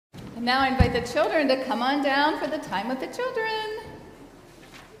Now I invite the children to come on down for the time with the children.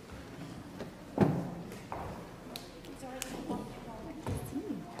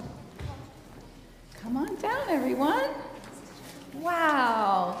 Come on down, everyone.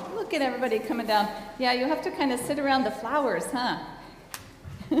 Wow, look at everybody coming down. Yeah, you have to kind of sit around the flowers, huh?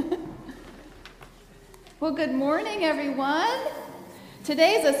 Well, good morning, everyone.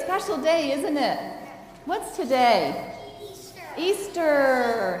 Today's a special day, isn't it? What's today? Easter.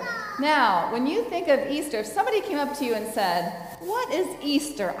 Easter. Now, when you think of Easter, if somebody came up to you and said, "What is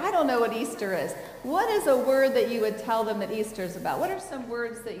Easter?" I don't know what Easter is. What is a word that you would tell them that Easter is about? What are some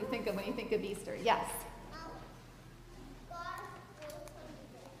words that you think of when you think of Easter? Yes.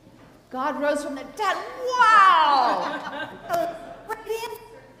 God rose from the dead. Wow! Great answer.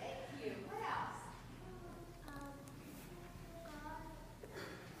 Thank you. What else?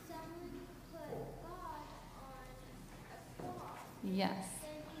 Someone put God on a cross. Yes.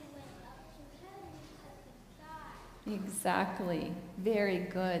 Then he went up to heaven because he died. Exactly. Very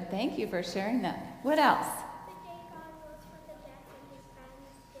good. Thank you for sharing that. What else? The day God rose from the dead and his friends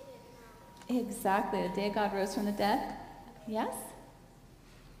didn't know. Exactly. The day God rose from the dead. Yes?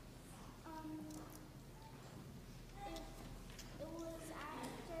 It was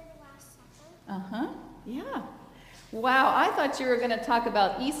after the Last Supper. Uh-huh. Yeah. Wow, I thought you were going to talk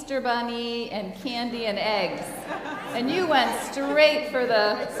about Easter bunny and candy and eggs. And you went straight for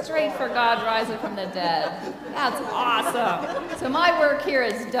God rising from the dead. That's awesome. So my work here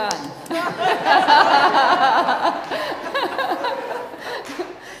is done.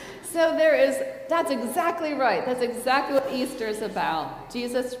 So that's exactly right. That's exactly what Easter is about.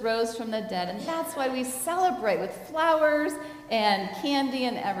 Jesus rose from the dead, and that's why we celebrate with flowers and candy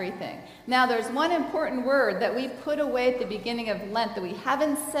and everything. Now, there's one important word that we put away at the beginning of Lent that we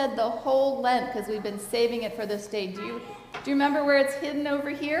haven't said the whole Lent because we've been saving it for this day. Do you remember where it's hidden over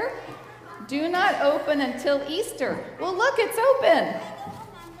here? Do not open until Easter. Well, look, it's open.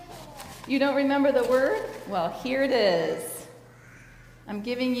 You don't remember the word? Well, here it is. I'm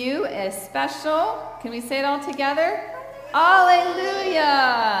giving you a special, can we say it all together?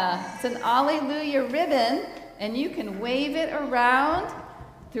 Alleluia! It's an Alleluia ribbon, and you can wave it around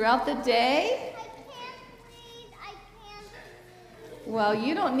throughout the day. I can't read. I can't. Well,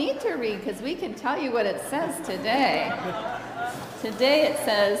 you don't need to read because we can tell you what it says today. Today it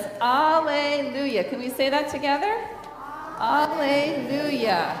says Alleluia. Can we say that together?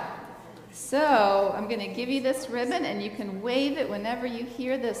 Alleluia. So I'm going to give you this ribbon, and you can wave it whenever you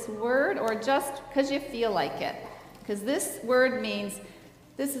hear this word or just because you feel like it. Because this word means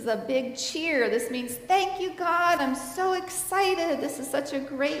this is a big cheer. This means thank you, God. I'm so excited. This is such a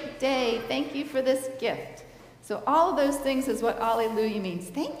great day. Thank you for this gift. So all of those things is what Alleluia means.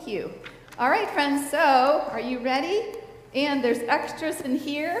 Thank you. All right, friends. So are you ready? And there's extras in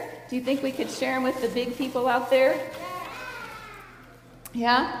here. Do you think we could share them with the big people out there?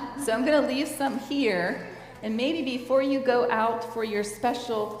 Yeah? So I'm going to leave some here. And maybe before you go out for your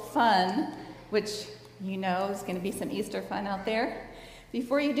special fun, which you know is going to be some Easter fun out there,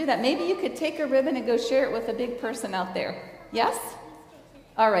 before you do that, maybe you could take a ribbon and go share it with a big person out there. Yes?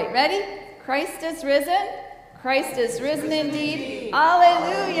 All right, ready? Christ is risen. Christ is risen indeed.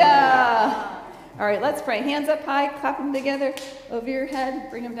 Alleluia! All right, let's pray. Hands up high, clap them together over your head,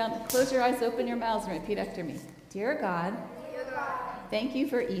 bring them down. Close your eyes, open your mouths, and repeat after me. Dear God, thank you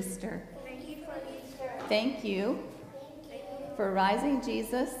for Easter. Thank you for rising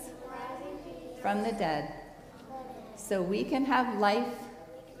Jesus from the dead so we can have life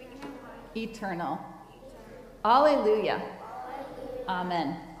eternal. Alleluia.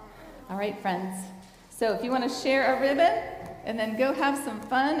 Amen. All right, friends. So if you want to share a ribbon and then go have some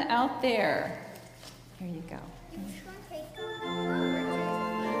fun out there. Here you go.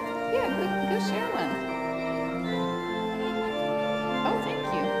 Yeah, go share one.